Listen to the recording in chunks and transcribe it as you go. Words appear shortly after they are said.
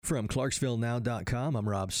From ClarksvilleNow.com, I'm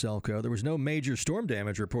Rob Selko. There was no major storm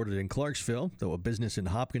damage reported in Clarksville, though a business in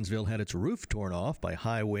Hopkinsville had its roof torn off by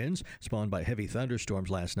high winds spawned by heavy thunderstorms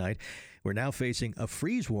last night. We're now facing a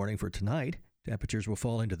freeze warning for tonight. Temperatures will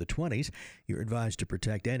fall into the 20s. You're advised to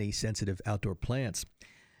protect any sensitive outdoor plants.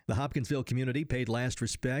 The Hopkinsville community paid last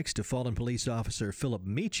respects to fallen police officer Philip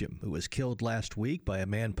Meacham, who was killed last week by a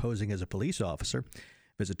man posing as a police officer.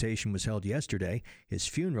 Visitation was held yesterday. His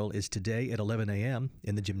funeral is today at 11 a.m.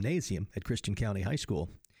 in the gymnasium at Christian County High School.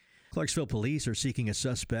 Clarksville police are seeking a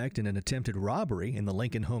suspect in an attempted robbery in the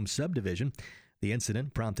Lincoln Homes subdivision. The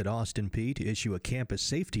incident prompted Austin Peay to issue a campus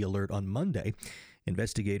safety alert on Monday.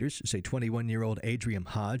 Investigators say 21-year-old Adrian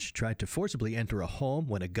Hodge tried to forcibly enter a home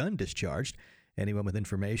when a gun discharged. Anyone with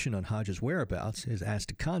information on Hodge's whereabouts is asked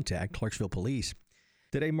to contact Clarksville police.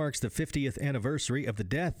 Today marks the 50th anniversary of the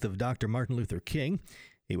death of Dr. Martin Luther King.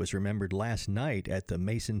 He was remembered last night at the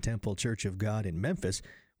Mason Temple Church of God in Memphis,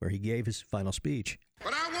 where he gave his final speech.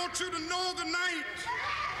 But I want you to know tonight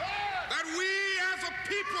that we as a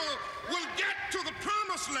people will get to the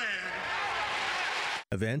promised land.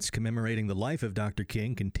 Events commemorating the life of Dr.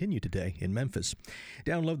 King continue today in Memphis.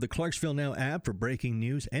 Download the Clarksville Now app for breaking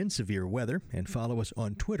news and severe weather, and follow us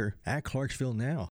on Twitter @ClarksvilleNow.